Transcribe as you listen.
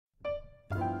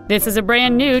This is a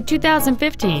brand new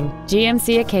 2015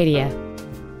 GMC Acadia.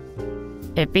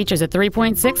 It features a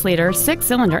 3.6-liter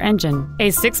six-cylinder engine,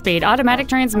 a six-speed automatic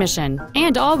transmission,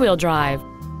 and all-wheel drive.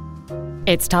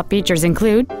 Its top features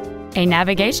include a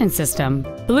navigation system,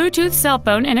 Bluetooth cell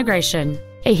phone integration,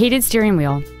 a heated steering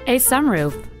wheel, a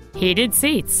sunroof, heated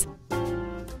seats,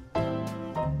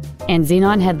 and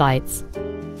xenon headlights.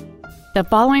 The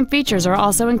following features are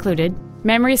also included: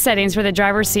 memory settings for the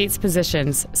driver's seat's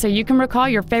positions, so you can recall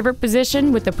your favorite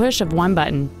position with the push of one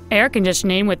button, air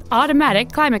conditioning with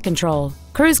automatic climate control,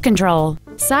 cruise control,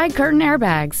 side curtain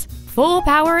airbags, full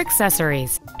power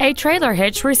accessories, a trailer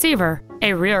hitch receiver,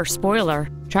 a rear spoiler,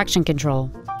 traction control,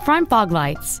 front fog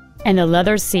lights, and the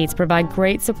leather seats provide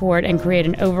great support and create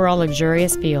an overall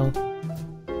luxurious feel.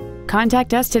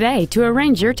 Contact us today to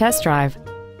arrange your test drive.